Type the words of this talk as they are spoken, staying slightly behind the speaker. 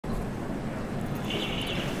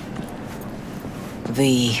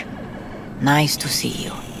V, nice to see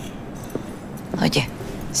you. Oye,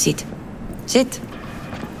 sit. Sit.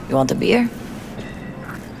 You want a beer?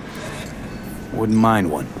 Wouldn't mind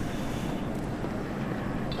one.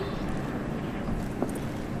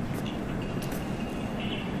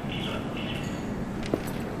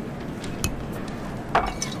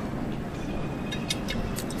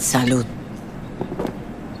 Salud.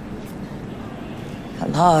 A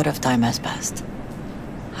lot of time has passed.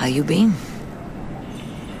 How you been?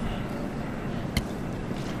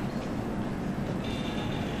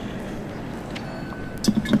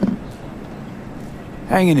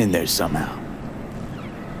 Hanging in there somehow.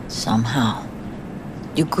 Somehow.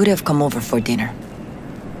 You could have come over for dinner.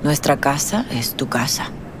 Nuestra casa es tu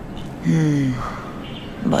casa.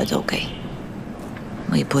 But okay.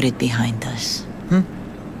 We put it behind us.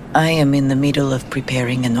 I am in the middle of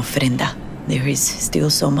preparing an ofrenda. There is still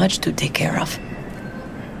so much to take care of.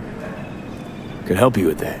 Could help you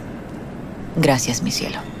with that. Gracias, mi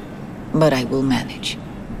cielo. But I will manage.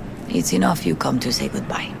 It's enough you come to say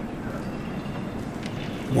goodbye.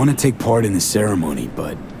 Want to take part in the ceremony,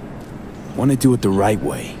 but want to do it the right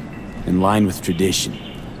way, in line with tradition.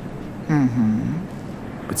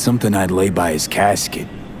 But something I'd lay by his casket,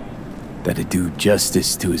 that'd do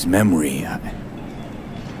justice to his memory,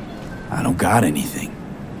 I don't got anything.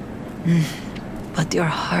 But your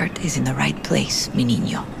heart is in the right place, mi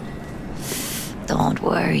niño. Don't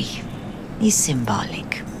worry. It's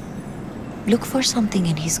symbolic. Look for something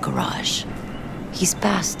in his garage. His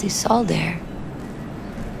past is all there.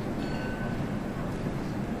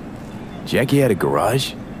 Jackie had a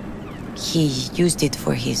garage? He used it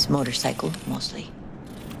for his motorcycle, mostly.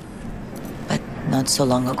 But not so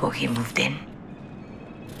long ago he moved in.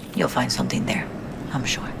 You'll find something there, I'm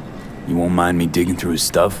sure. You won't mind me digging through his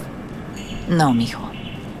stuff? No, mijo.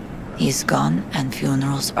 He's gone and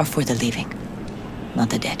funerals are for the living, not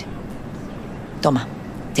the dead. Toma,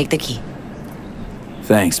 take the key.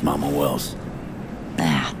 Thanks, Mama Wells.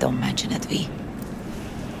 Don't mention it, V.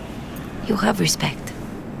 You have respect.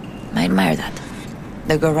 I admire that.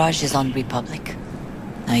 The garage is on Republic.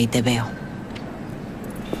 Ahí te veo.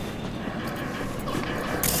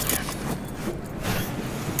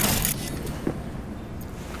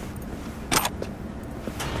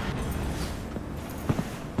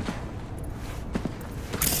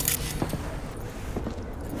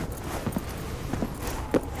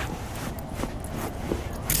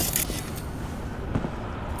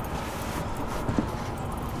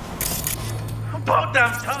 About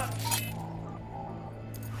damn time!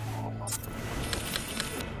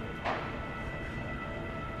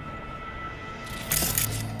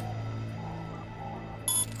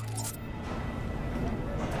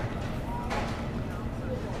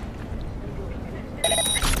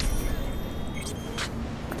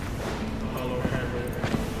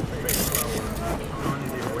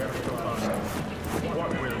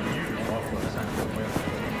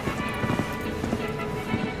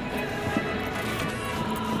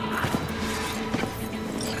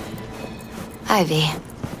 Ivy.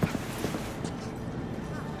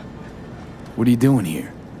 What are you doing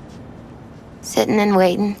here? Sitting and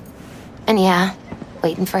waiting. And yeah,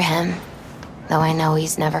 waiting for him. Though I know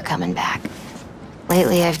he's never coming back.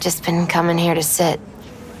 Lately, I've just been coming here to sit.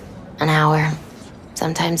 An hour.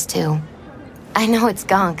 Sometimes two. I know it's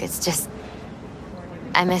gonk, it's just...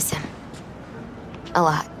 I miss him. A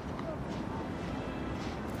lot.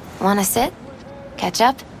 Wanna sit? Catch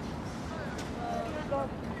up?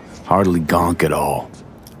 Hardly gonk at all.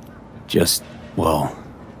 Just, well,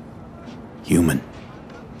 human.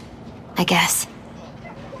 I guess.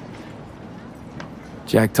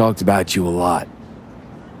 Jack talked about you a lot.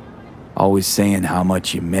 Always saying how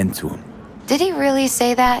much you meant to him. Did he really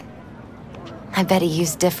say that? I bet he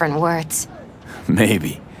used different words.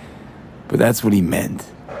 Maybe. But that's what he meant.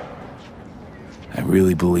 I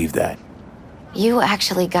really believe that. You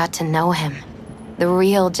actually got to know him. The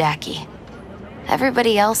real Jackie.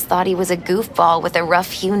 Everybody else thought he was a goofball with a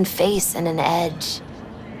rough-hewn face and an edge.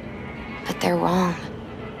 But they're wrong.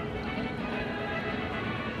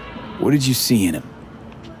 What did you see in him?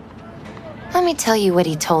 Let me tell you what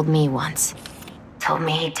he told me once. Told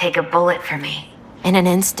me he'd take a bullet for me. In an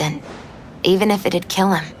instant. Even if it'd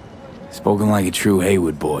kill him. Spoken like a true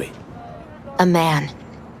Haywood boy. A man.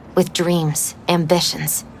 With dreams,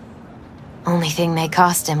 ambitions. Only thing they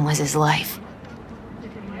cost him was his life.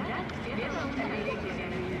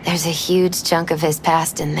 There's a huge chunk of his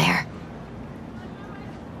past in there.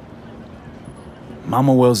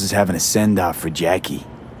 Mama Wells is having a send-off for Jackie.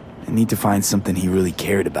 I need to find something he really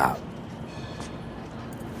cared about.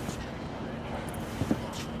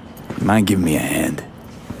 You mind giving me a hand?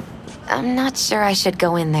 I'm not sure I should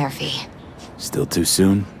go in there, V. Still too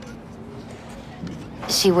soon?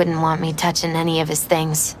 She wouldn't want me touching any of his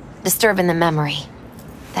things, disturbing the memory.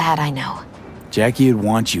 That I know. Jackie would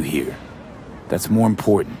want you here. That's more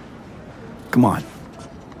important. Come on.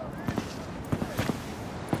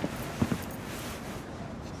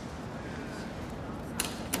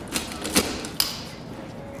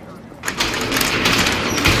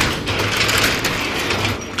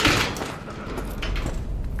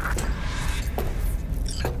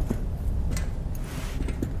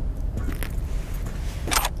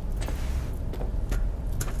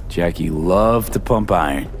 Jackie loved to pump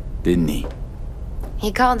iron, didn't he?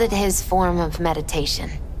 He called it his form of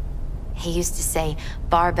meditation. He used to say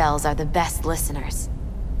barbells are the best listeners.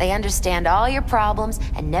 They understand all your problems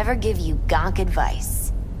and never give you gonk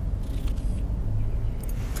advice.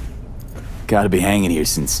 Gotta be hanging here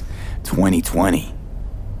since 2020.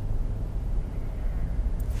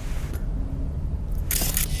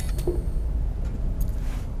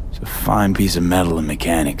 It's a fine piece of metal and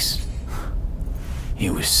mechanics. He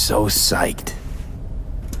was so psyched.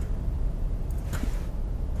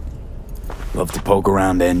 Loved to poke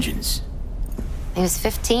around engines. He was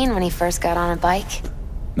 15 when he first got on a bike.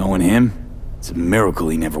 Knowing him, it's a miracle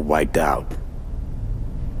he never wiped out.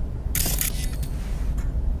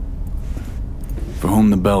 For Whom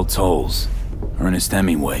the Bell Tolls, Ernest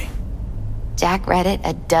Hemingway. Jack read it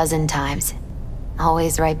a dozen times.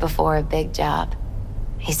 Always right before a big job.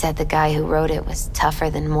 He said the guy who wrote it was tougher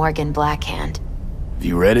than Morgan Blackhand. Have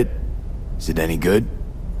you read it? Is it any good?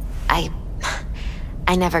 I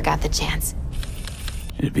never got the chance.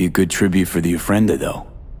 It'd be a good tribute for the Ofrenda, though.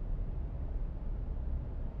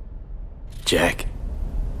 Jack.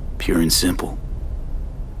 Pure and simple.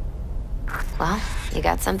 Well, you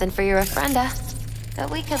got something for your Ofrenda. But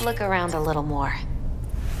we could look around a little more.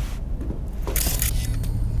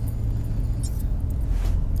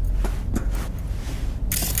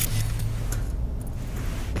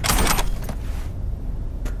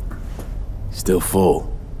 Still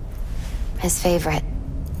full. His favorite.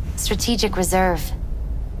 Strategic reserve.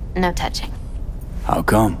 No touching. How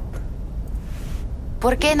come?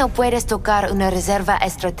 ¿Por qué no puedes tocar una reserva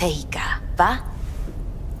estratégica, va?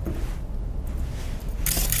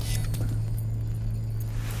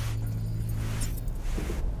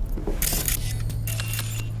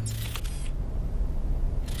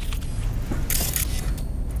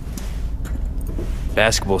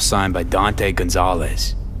 Basketball signed by Dante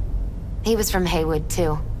Gonzalez. He was from Haywood,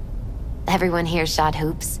 too. Everyone here shot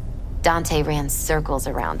hoops. Dante ran circles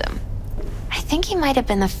around him. I think he might have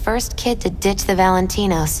been the first kid to ditch the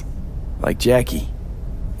Valentinos. Like Jackie.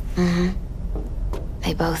 Mm-hmm.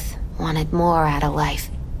 They both wanted more out of life.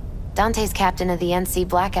 Dante's captain of the NC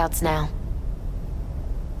Blackouts now.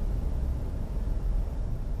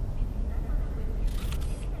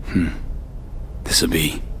 This'll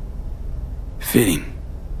be fitting.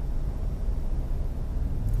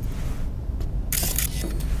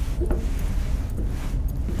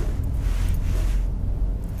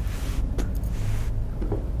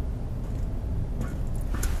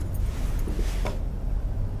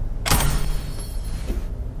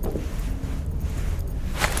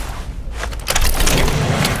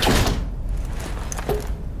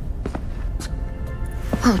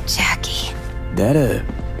 Oh, Jackie. That a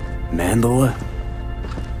mandala?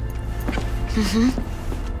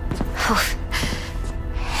 Oh,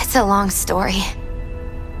 it's a long story.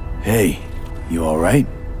 Hey, you alright?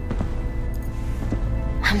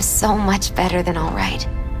 I'm so much better than all right.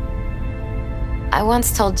 I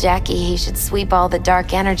once told Jackie he should sweep all the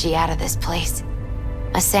dark energy out of this place.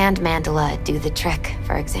 A sand mandala'd do the trick,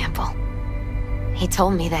 for example. He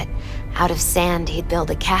told me that out of sand he'd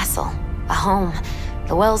build a castle, a home,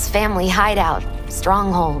 the Wells family hideout,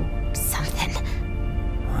 stronghold, something.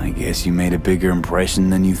 I guess you made a bigger impression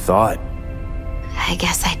than you thought. I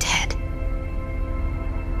guess I did.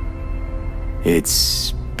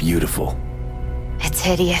 It's beautiful. It's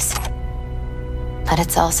hideous. But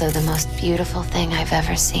it's also the most beautiful thing I've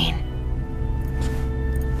ever seen.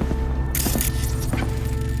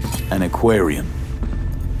 An aquarium.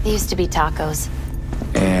 It used to be Taco's.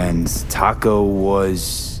 And Taco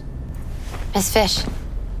was... His fish.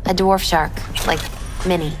 A dwarf shark. Like,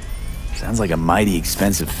 Minnie. Sounds like a mighty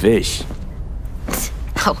expensive fish.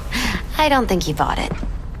 Oh, I don't think he bought it.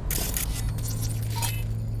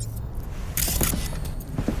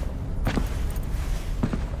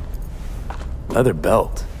 Leather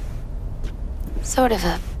belt. Sort of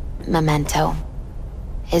a memento.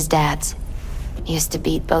 His dad's. Used to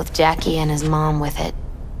beat both Jackie and his mom with it.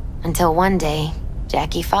 Until one day,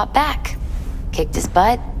 Jackie fought back. Kicked his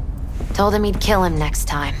butt. Told him he'd kill him next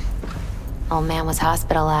time. Old man was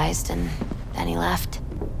hospitalized, and then he left.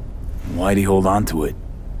 Why'd he hold on to it?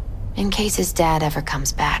 In case his dad ever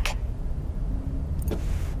comes back.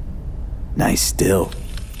 Nice still.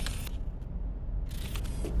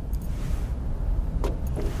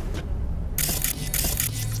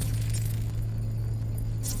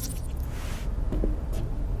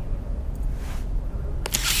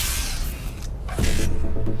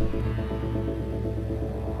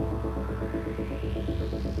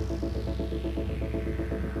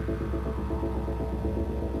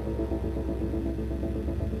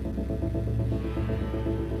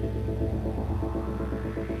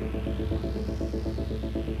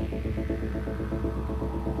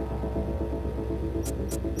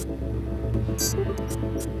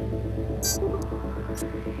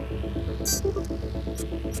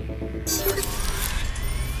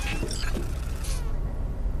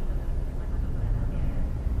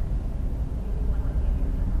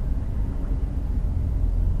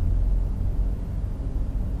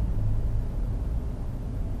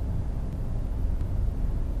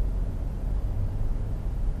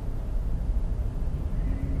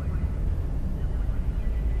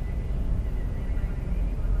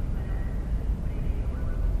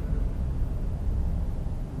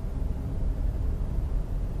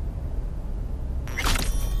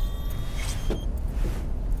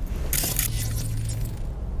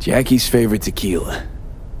 Jackie's favorite tequila.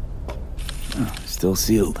 Oh, still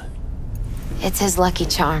sealed. It's his lucky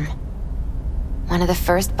charm. One of the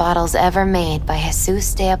first bottles ever made by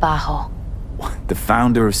Jesus de Abajo. The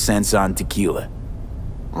founder of Sensan Tequila.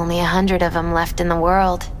 Only 100 of them left in the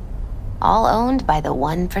world. All owned by the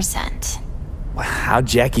 1%. How'd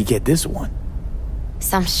Jackie get this one?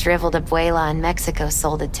 Some shriveled abuela in Mexico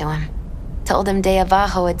sold it to him. Told him de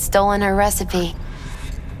Abajo had stolen her recipe.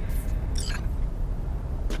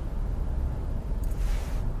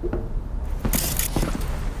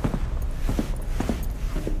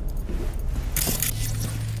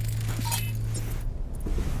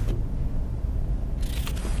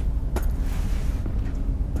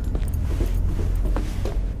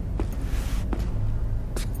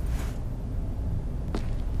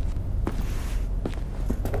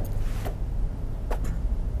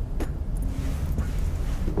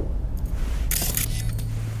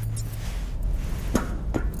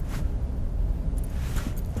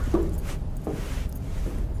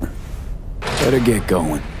 Better get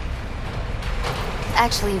going.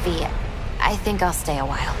 Actually, V, I think I'll stay a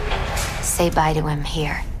while. Say bye to him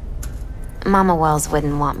here. Mama Wells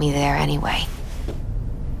wouldn't want me there anyway.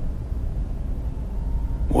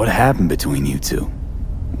 What happened between you two?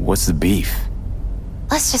 What's the beef?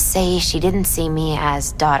 Let's just say she didn't see me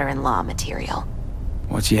as daughter-in-law material.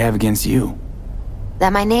 What she have against you?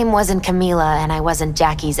 That my name wasn't Camila and I wasn't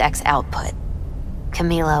Jackie's ex-output.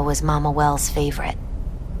 Camila was Mama Wells' favorite.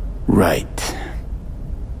 Right.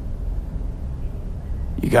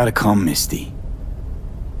 You gotta come, Misty.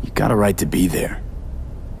 You got a right to be there.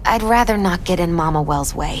 I'd rather not get in Mama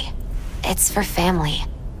Wells' way. It's for family.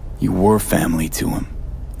 You were family to him.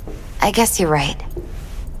 I guess you're right.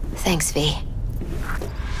 Thanks, V.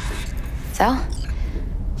 So,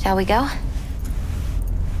 shall we go?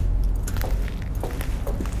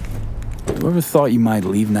 You ever thought you might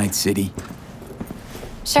leave Night City?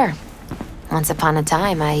 Sure. Once upon a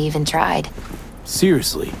time, I even tried.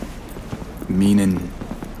 Seriously? Meaning...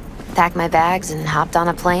 Packed my bags and hopped on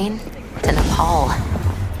a plane to Nepal.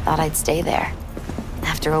 Thought I'd stay there.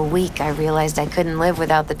 After a week, I realized I couldn't live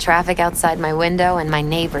without the traffic outside my window and my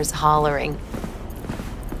neighbors hollering.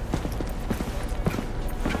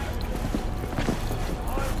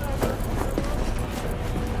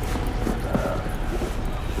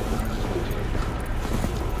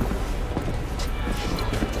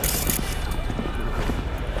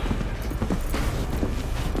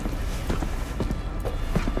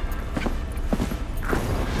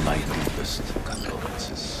 My deepest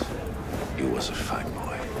condolences. He was a fine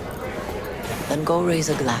boy. Then go raise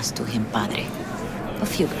a glass to him, padre. A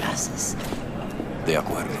few glasses. De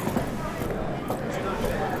acuerdo.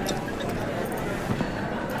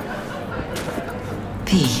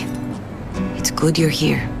 P, it's good you're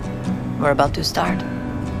here. We're about to start.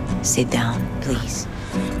 Sit down, please.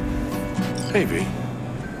 Maybe.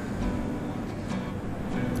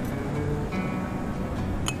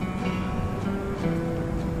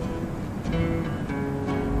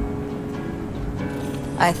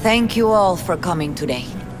 I thank you all for coming today.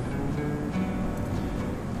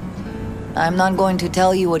 I'm not going to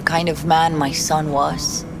tell you what kind of man my son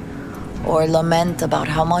was, or lament about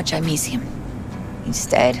how much I miss him.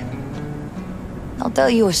 Instead, I'll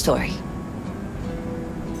tell you a story.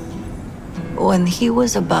 When he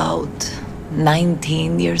was about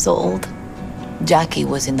 19 years old. Jackie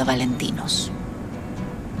was in the Valentinos.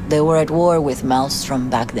 They were at war with Maelstrom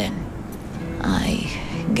back then. I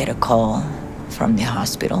get a call from the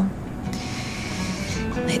hospital.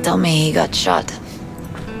 They tell me he got shot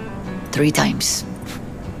 3 times,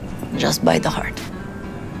 just by the heart.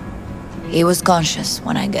 He was conscious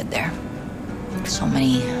when I get there. So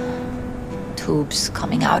many tubes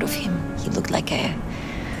coming out of him. He looked like a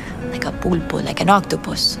pulpo, like an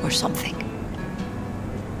octopus or something.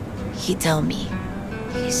 He tell me,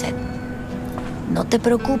 he said, "No te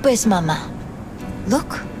preocupes, mama.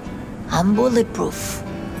 Look, I'm bulletproof.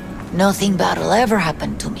 Nothing bad will ever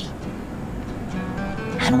happen to me."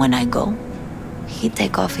 And when I go, he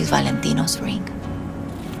take off his Valentino's ring.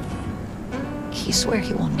 He swear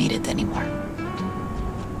he won't need it anymore.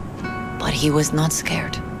 But he was not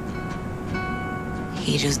scared.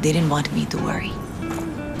 He just didn't want me to worry.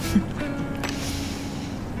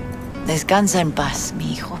 Descansa en paz, mi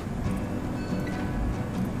hijo.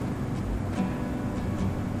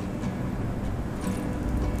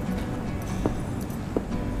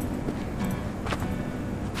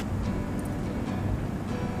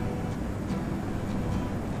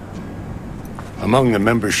 Among the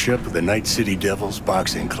membership of the Night City Devils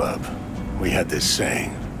Boxing Club, we had this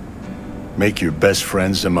saying: make your best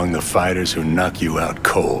friends among the fighters who knock you out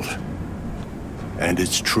cold. And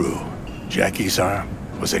it's true. Jackie's arm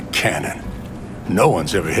was a cannon. No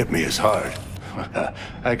one's ever hit me as hard.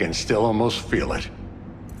 I can still almost feel it.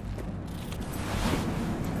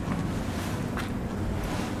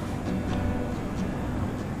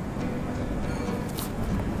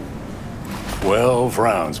 "12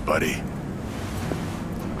 rounds, buddy."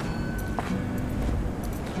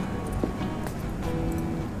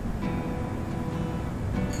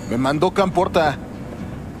 Me mandó Camporta.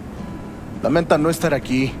 Lamenta no estar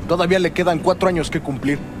aquí. Todavía le quedan 4 años que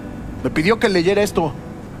cumplir. Me pidió que leyera esto.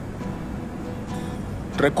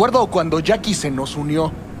 Recuerdo cuando Jackie se nos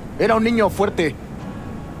unió. Era un niño fuerte.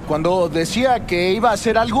 Cuando decía que iba a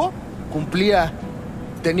hacer algo, cumplía.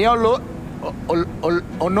 Tenía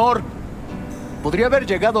honor. Podría haber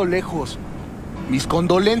llegado lejos. Mis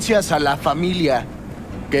condolencias a la familia.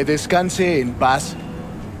 Que descanse en paz.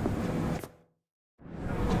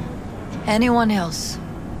 Anyone else?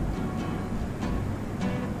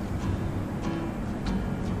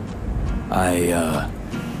 I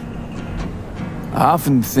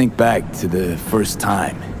often think back to the first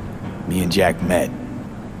time me and Jack met.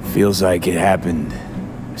 Feels like it happened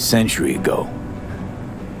a century ago.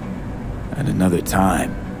 At another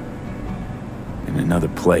time. In another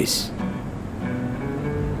place.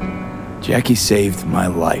 Jackie saved my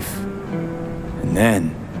life. And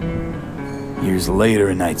then, years later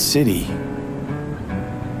in Night City,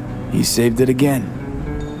 he saved it again.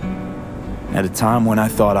 At a time when I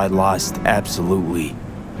thought I'd lost absolutely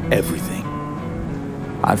everything.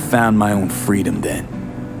 I found my own freedom then.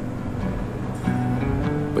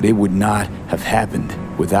 But it would not have happened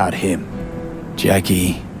without him.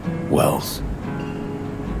 Jackie Wells.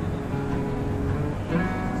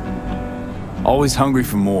 Always hungry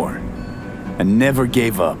for more. And never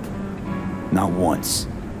gave up. Not once.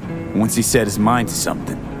 Once he set his mind to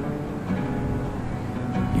something,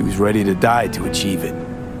 he was ready to die to achieve it.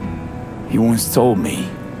 He once told me,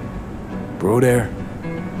 "Brother,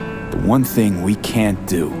 the one thing we can't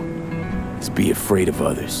do is be afraid of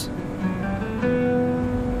others."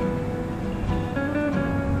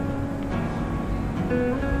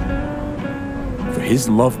 For his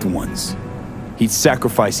loved ones, he'd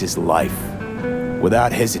sacrifice his life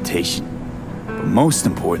without hesitation. But most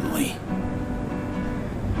importantly,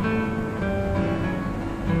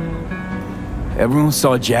 everyone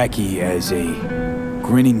saw Jackie as a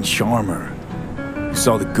grinning charmer who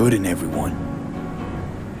saw the good in everyone.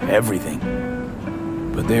 Everything.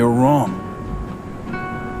 But they were wrong.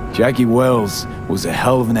 Jackie Wells was a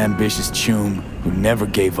hell of an ambitious chum who never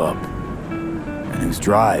gave up, and whose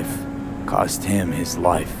drive cost him his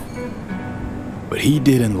life. But he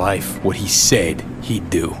did in life what he said he'd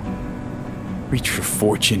do. Reach for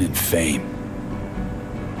fortune and fame.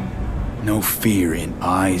 No fear in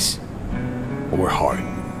eyes or heart.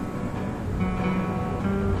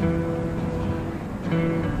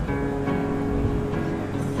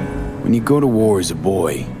 When you go to war as a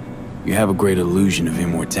boy, you have a great illusion of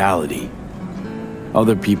immortality.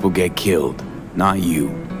 Other people get killed, not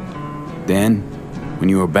you. Then, when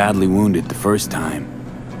you are badly wounded the first time,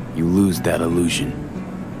 you lose that illusion.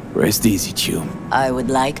 Rest easy, chum. I would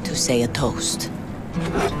like to say a toast.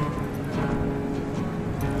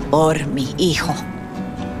 Por mi hijo.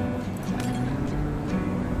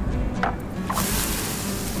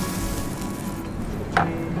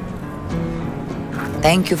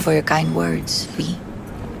 Thank you for your kind words, V.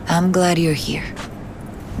 I'm glad you're here.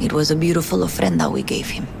 It was a beautiful ofrenda we gave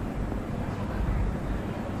him.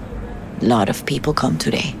 A lot of people come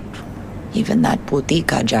today. Even that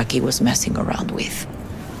putica Jackie was messing around with.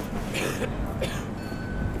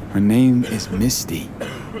 Her name is Misty.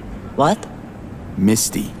 What?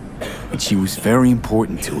 Misty. And she was very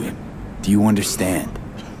important to him. Do you understand?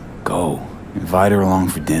 Go. Invite her along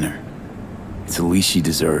for dinner. It's the least she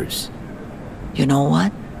deserves. You know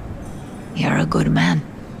what? You're a good man.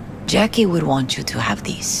 Jackie would want you to have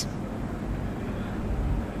these.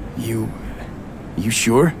 You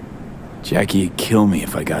sure? Jackie'd kill me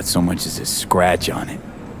if I got so much as a scratch on it.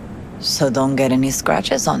 So don't get any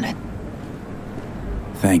scratches on it.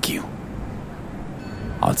 Thank you.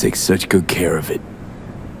 I'll take such good care of it.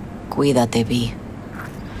 Cuídate, V.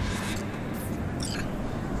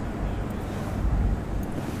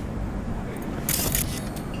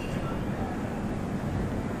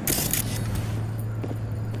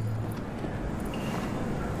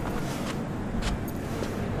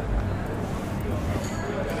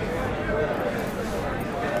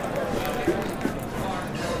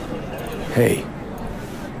 Hey.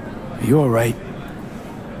 Are you alright?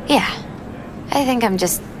 Yeah. I think I'm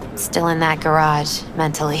just still in that garage,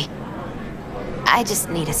 mentally. I just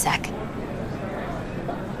need a sec.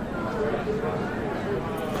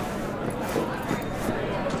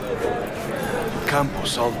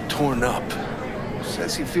 Campos all torn up.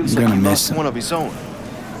 Says he feels I'm like gonna he miss lost him. one of his own.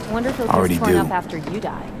 Wonder if he'll Already get torn do. up after you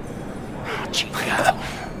die.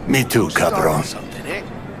 Me too, cabron. Something, eh?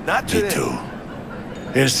 Not Me today. too.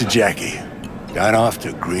 Here's to Jackie. Gone off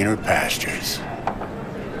to greener pastures.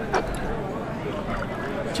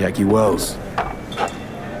 Jackie Wells.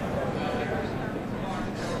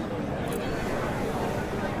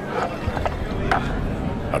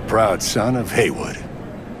 A proud son of Haywood.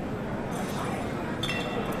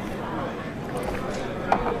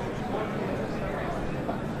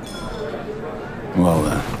 Well,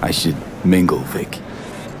 I should mingle, Vic.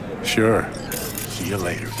 Sure. See you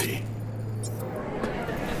later, V.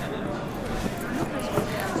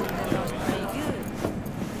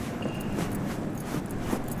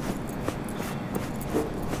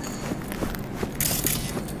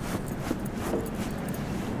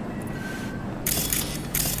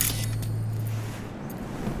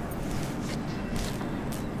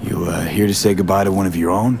 You, here to say goodbye to one of your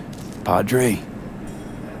own? Padre?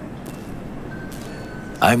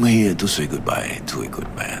 I'm here to say goodbye to a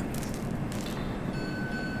good man.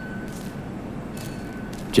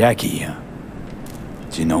 Jackie,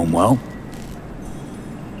 do you know him well?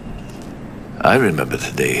 I remember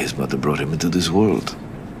the day his mother brought him into this world.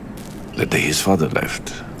 The day his father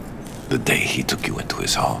left. The day he took you into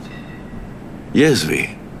his home. Yes,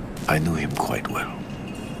 V. I knew him quite well.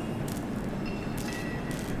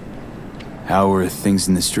 How are things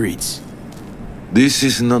in the streets? This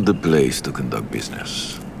is not the place to conduct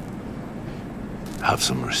business. Have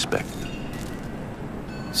some respect.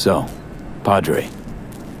 So, Padre,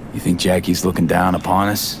 you think Jackie's looking down upon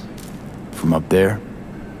us? From up there?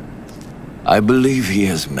 I believe he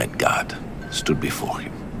has met God, stood before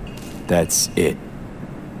him. That's it.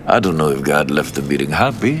 I don't know if God left the meeting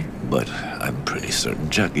happy, but I'm pretty certain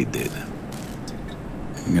Jackie did.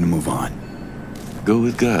 I'm gonna move on. Go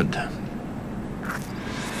with God.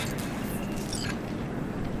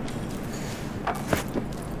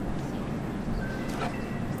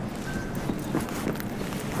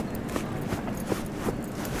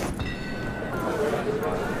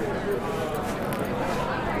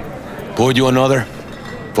 Pour you another?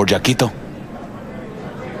 For Jaquito?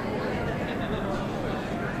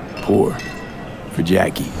 Pour. For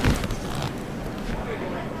Jackie.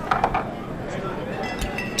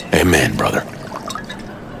 Amen, brother.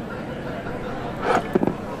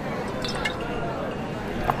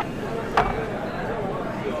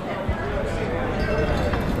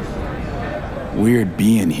 Weird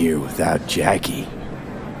being here without Jackie.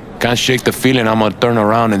 Can't shake the feeling I'm gonna turn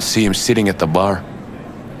around and see him sitting at the bar.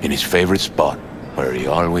 In his favorite spot, where he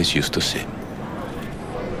always used to sit.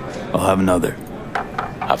 I'll have another.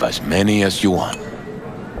 Have as many as you want.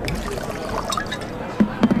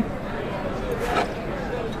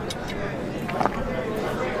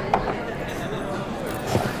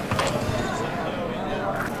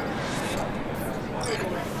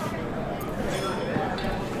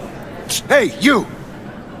 Hey, you!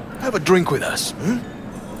 Have a drink with us, hmm?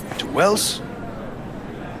 To Wells?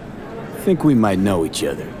 Think we might know each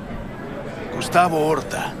other. Gustavo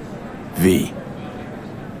Horta. V.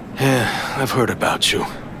 Yeah, I've heard about you.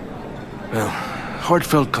 Well,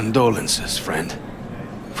 heartfelt condolences, friend.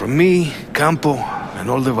 From me, Campo,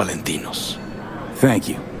 and all the Valentinos. Thank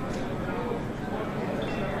you.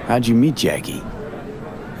 How'd you meet Jackie?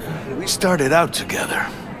 We started out together.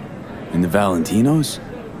 In the Valentinos?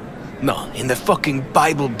 No, in the fucking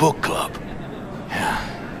Bible book club.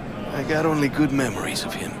 I got only good memories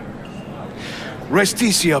of him. Rest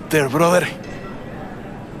easy up there, brother.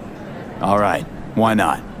 All right, why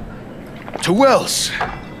not? To Wells.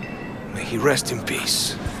 May he rest in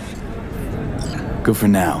peace. Good for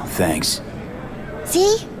now, thanks.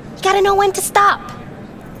 See? You gotta know when to stop.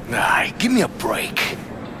 Nah, give me a break.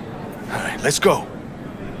 All right, let's go.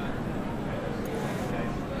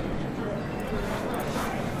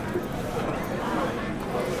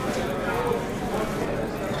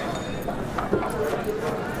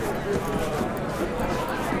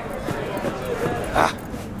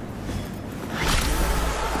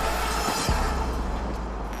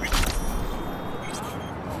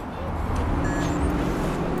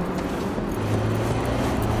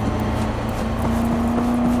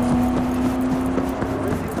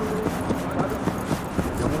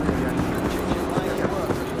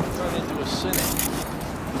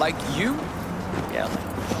 Like you? Yeah,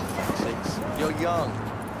 like, sakes. You're young.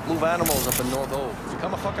 Move animals up in North Oak.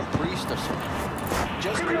 Become a fucking priest or something.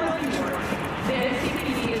 Just The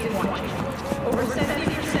NCPD is watching. Over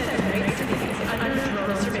 70% of Night City is under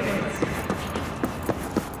drone surveillance.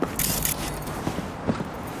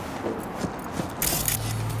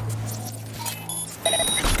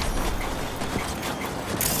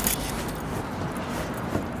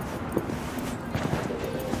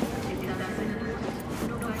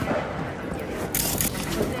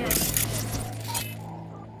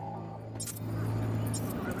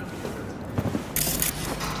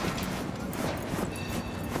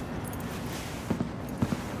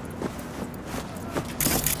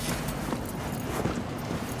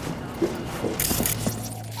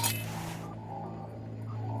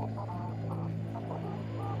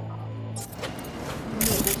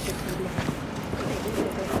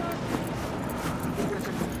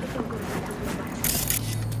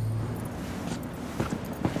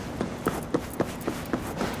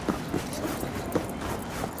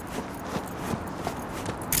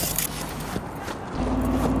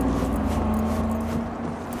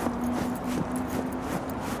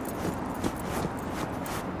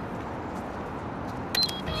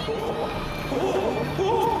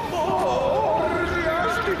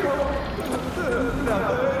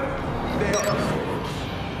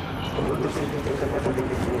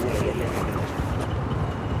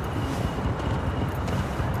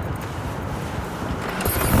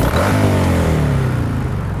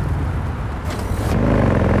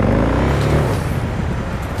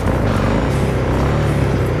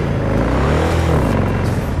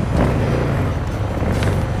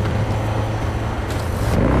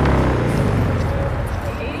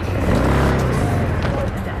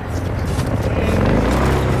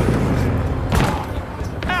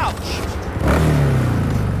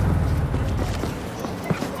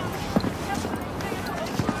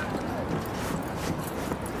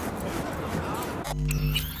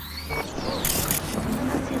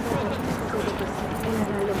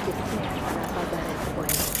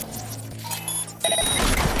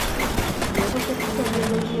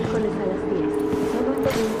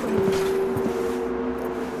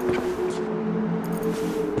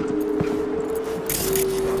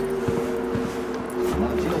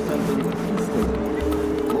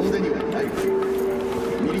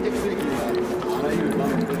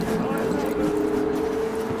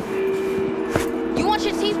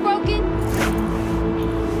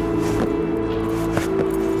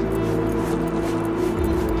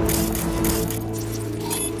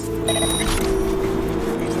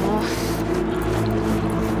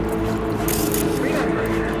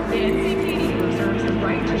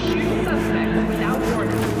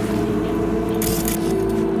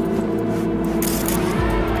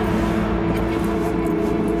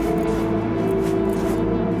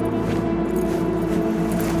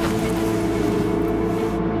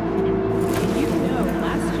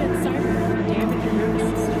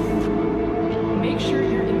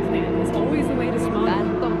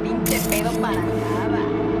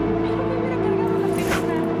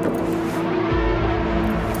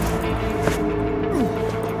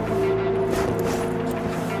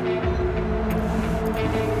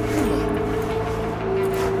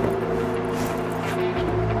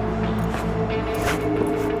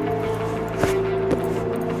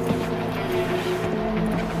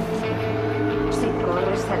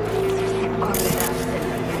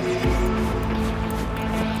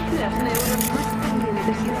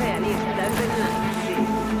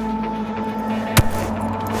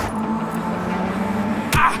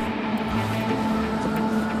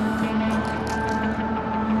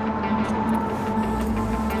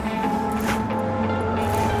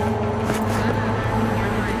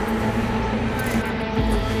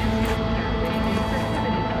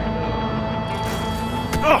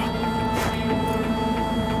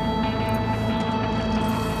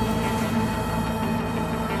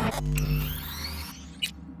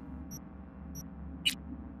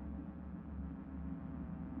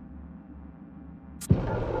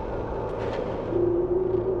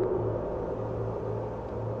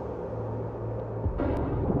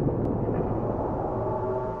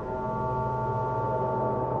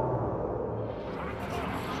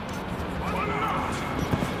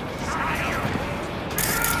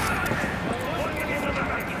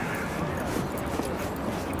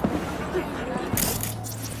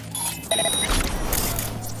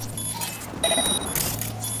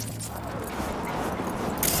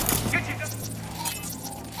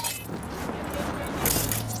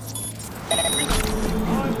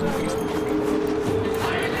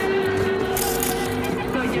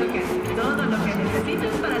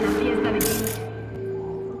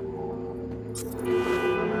 ¿Qué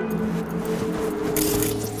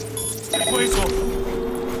fue eso?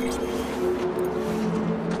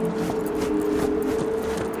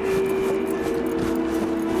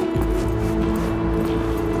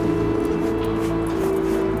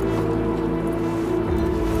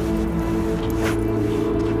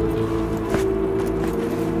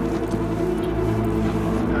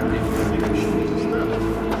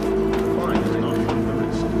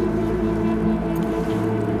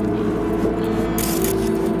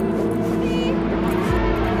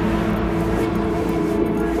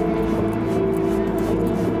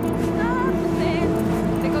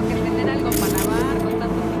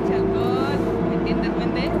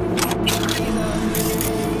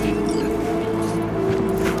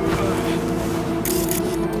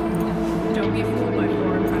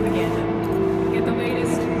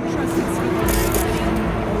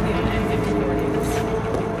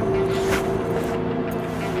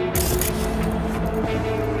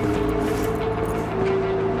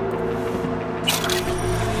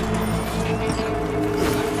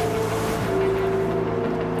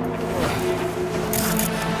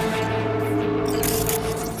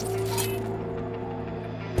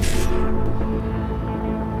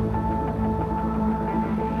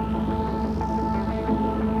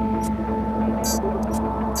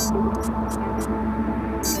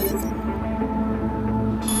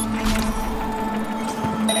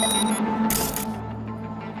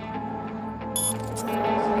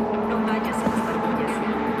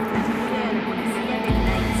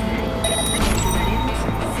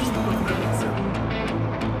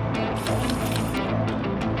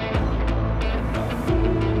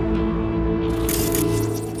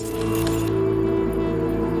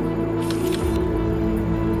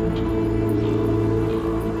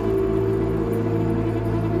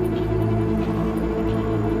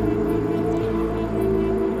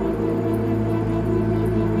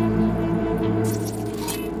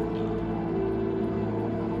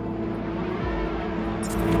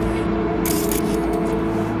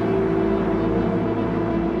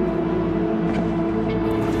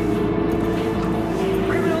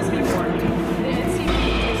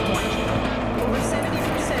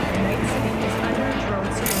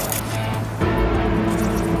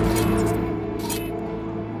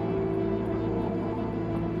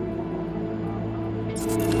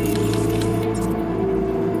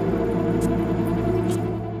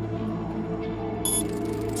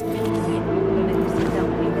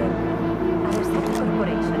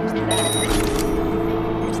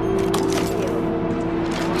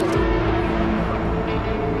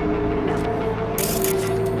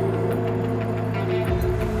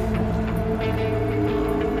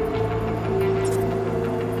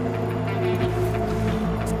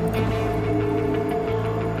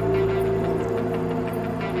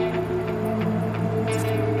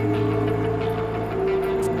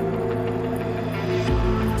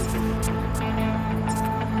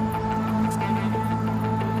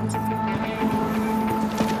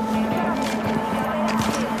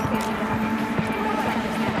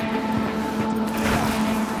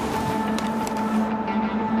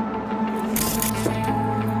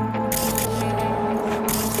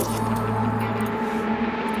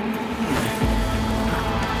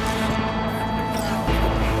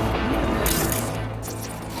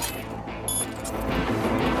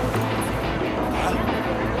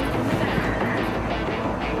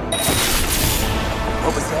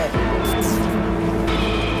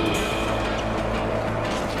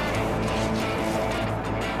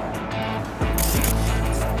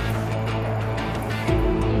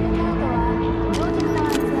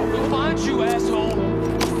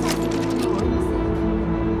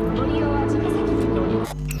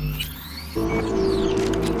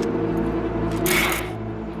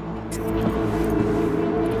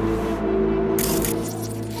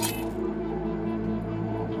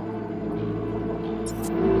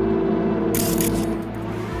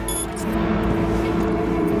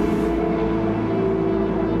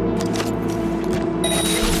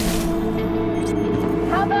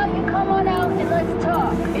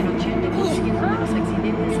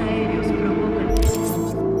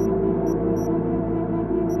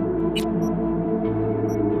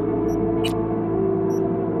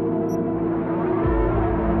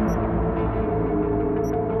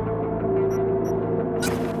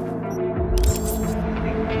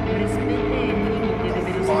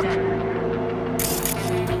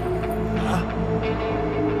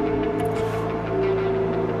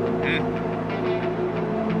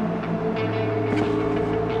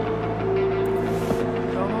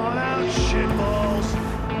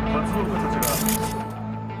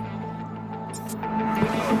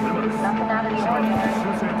 Nothing out of the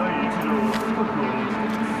ordinary.